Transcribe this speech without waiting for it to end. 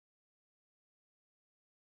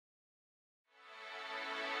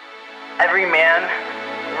Every man,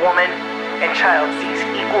 woman, and child seeks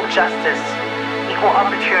equal justice, equal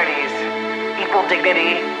opportunities, equal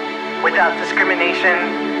dignity, without discrimination,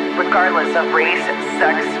 regardless of race,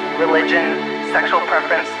 sex, religion, sexual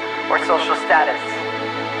preference, or social status.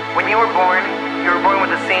 When you were born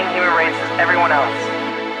with the same human rights as everyone else.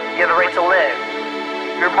 You have the right to live.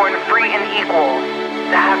 You were born free and equal,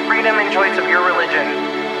 to have freedom and choice of your religion,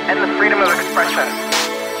 and the freedom of expression.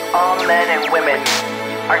 All men and women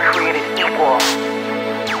are created equal.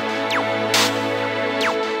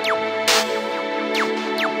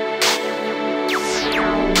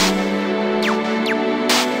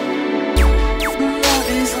 Love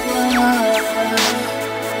is love,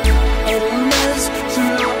 and love's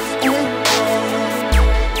through it all.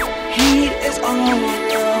 Hate is all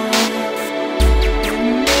alone, it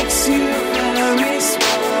makes you very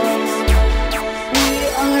small. We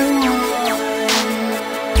are one,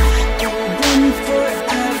 and one for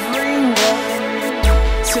everyone.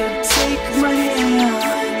 So take my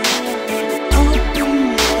hand and open your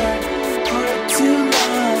heart to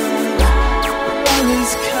love. Love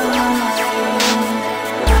is kind,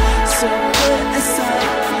 so put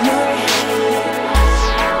aside your hate.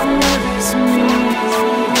 Love is me,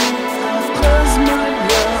 I'll close my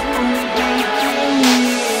love and make you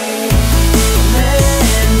leave.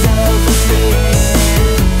 Land of the free,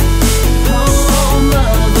 home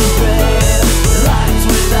of the brave, lives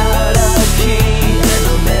without a key, and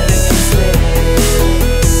American slave.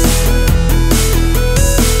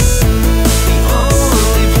 The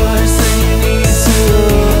only person you need to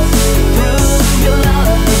prove your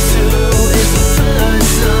love to is the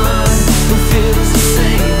person who feels the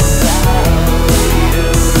same about you.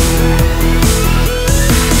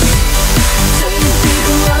 Do you think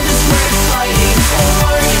love is worth fighting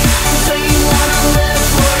for? Do you wanna live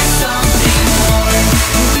for something more?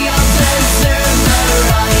 We all deserve the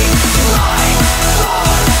right to lie.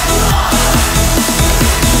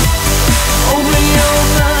 Open your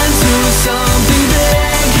mind to something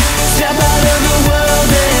big. Step out of the world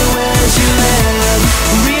and where you live.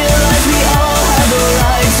 Realize we all have the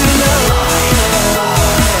right to love.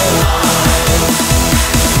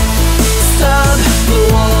 Stop the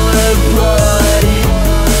war of blood,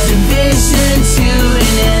 division to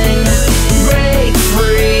an end. Break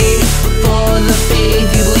free for the faith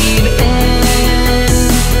you believe in.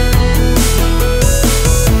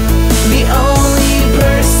 The only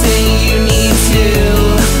person you need to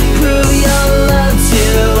prove your love to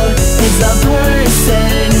is the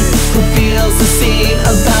person who feels the same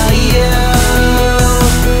about you.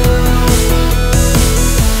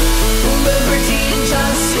 Liberty and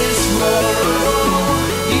justice roll,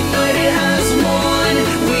 united as one,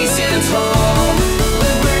 we stand tall.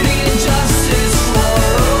 Liberty and justice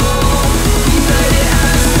roll, united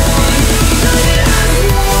as one, united as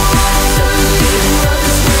one. Do you think love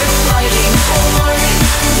is worth fighting for?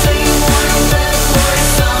 Do you wanna live for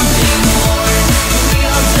something more? We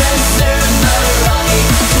all deserve the right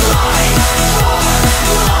to lie.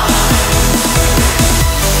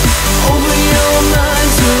 Open your mind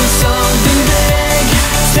to something big.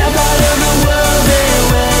 Step out of the world and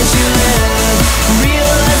where you live.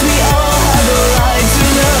 Realize we all have the right to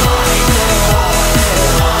know.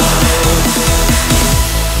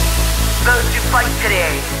 Those who fight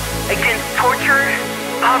today against torture,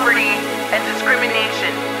 poverty, and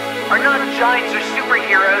discrimination are not giants or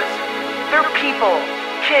superheroes. They're people,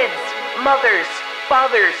 kids, mothers,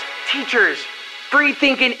 fathers, teachers,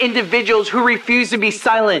 free-thinking individuals who refuse to be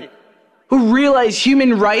silent, who realize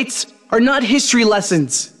human rights are not history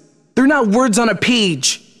lessons. They're not words on a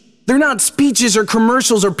page. They're not speeches or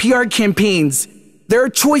commercials or PR campaigns. There are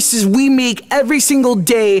choices we make every single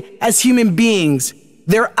day as human beings.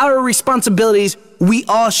 They're our responsibilities we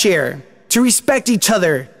all share, to respect each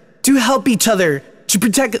other, to help each other, to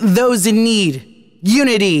protect those in need.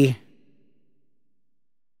 Unity.